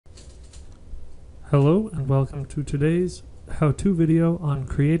Hello and welcome to today's how-to video on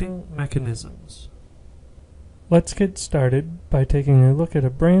creating mechanisms. Let's get started by taking a look at a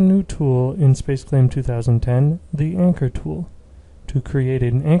brand new tool in SpaceClaim 2010, the Anchor tool. To create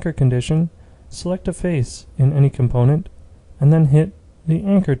an anchor condition, select a face in any component and then hit the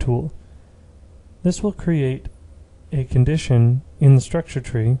Anchor tool. This will create a condition in the structure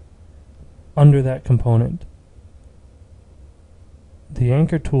tree under that component. The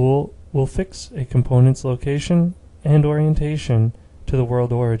Anchor tool will fix a component's location and orientation to the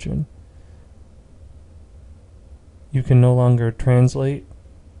world origin. You can no longer translate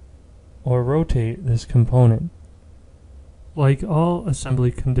or rotate this component. Like all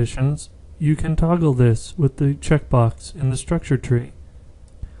assembly conditions, you can toggle this with the checkbox in the structure tree.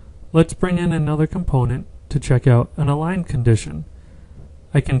 Let's bring in another component to check out an align condition.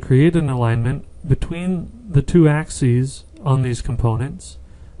 I can create an alignment between the two axes on these components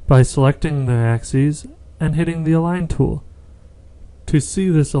by selecting the axes and hitting the Align tool. To see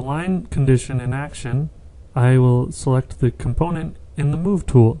this Align condition in action, I will select the component in the Move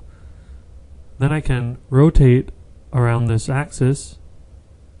tool. Then I can rotate around this axis.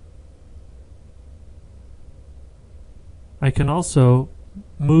 I can also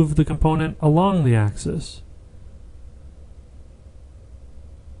move the component along the axis.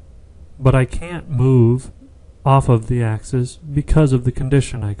 But I can't move off of the axis because of the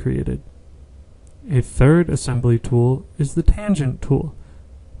condition I created. A third assembly tool is the tangent tool.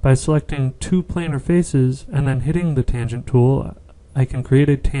 By selecting two planar faces and then hitting the tangent tool, I can create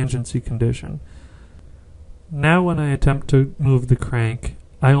a tangency condition. Now when I attempt to move the crank,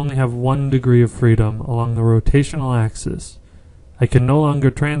 I only have 1 degree of freedom along the rotational axis. I can no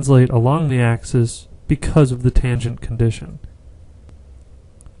longer translate along the axis because of the tangent condition.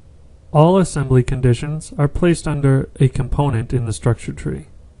 All assembly conditions are placed under a component in the structure tree.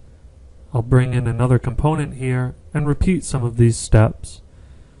 I'll bring in another component here and repeat some of these steps.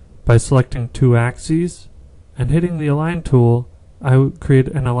 By selecting two axes and hitting the Align tool, I will create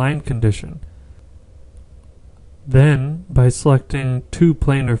an Align condition. Then, by selecting two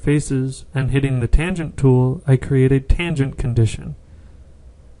planar faces and hitting the Tangent tool, I create a tangent condition.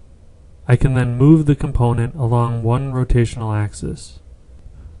 I can then move the component along one rotational axis.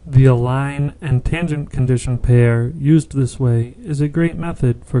 The align and tangent condition pair used this way is a great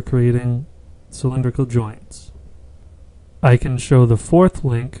method for creating cylindrical joints. I can show the fourth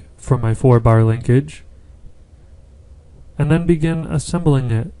link for my 4-bar linkage and then begin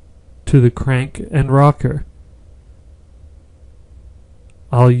assembling it to the crank and rocker.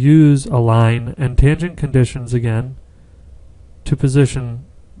 I'll use align and tangent conditions again to position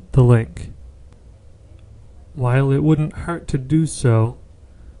the link. While it wouldn't hurt to do so,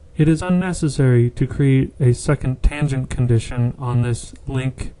 it is unnecessary to create a second tangent condition on this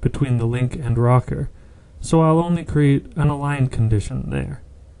link between the link and rocker, so I'll only create an align condition there.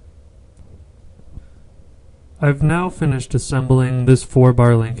 I've now finished assembling this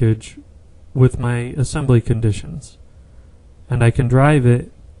 4-bar linkage with my assembly conditions, and I can drive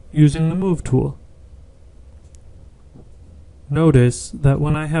it using the Move tool. Notice that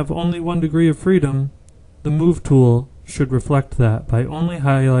when I have only 1 degree of freedom, the Move tool should reflect that by only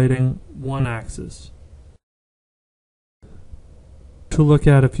highlighting one axis. To look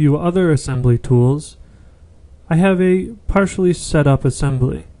at a few other assembly tools, I have a partially set up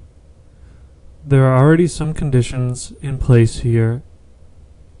assembly. There are already some conditions in place here,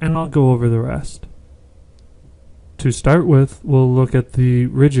 and I'll go over the rest. To start with, we'll look at the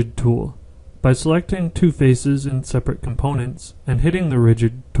Rigid tool. By selecting two faces in separate components and hitting the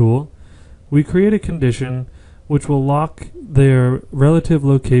Rigid tool, we create a condition which will lock their relative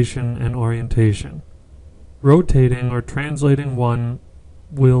location and orientation. Rotating or translating one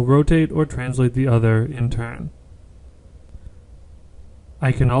will rotate or translate the other in turn.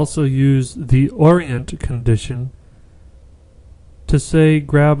 I can also use the orient condition to say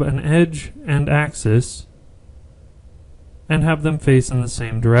grab an edge and axis and have them face in the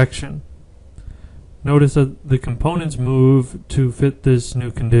same direction. Notice that the components move to fit this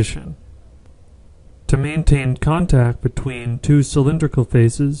new condition. To maintain contact between two cylindrical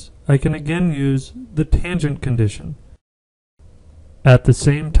faces, I can again use the tangent condition. At the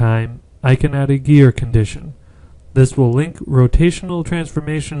same time, I can add a gear condition. This will link rotational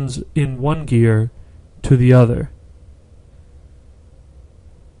transformations in one gear to the other.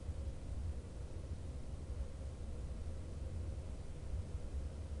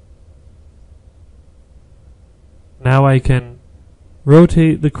 Now I can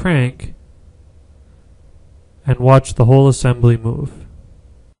rotate the crank and watch the whole assembly move.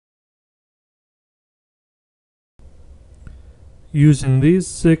 Using these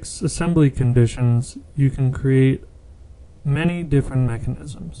 6 assembly conditions, you can create many different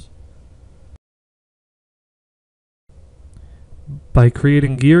mechanisms. By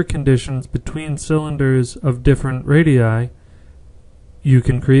creating gear conditions between cylinders of different radii, you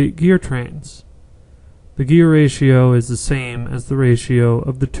can create gear trains. The gear ratio is the same as the ratio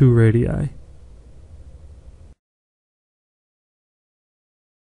of the 2 radii.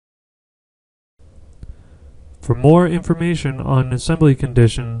 For more information on assembly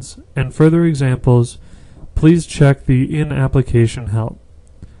conditions and further examples, please check the in-application help.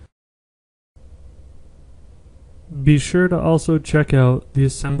 Be sure to also check out the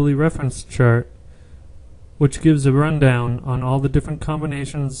assembly reference chart, which gives a rundown on all the different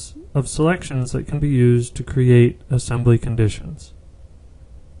combinations of selections that can be used to create assembly conditions.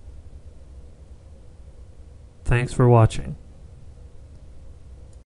 Thanks for watching.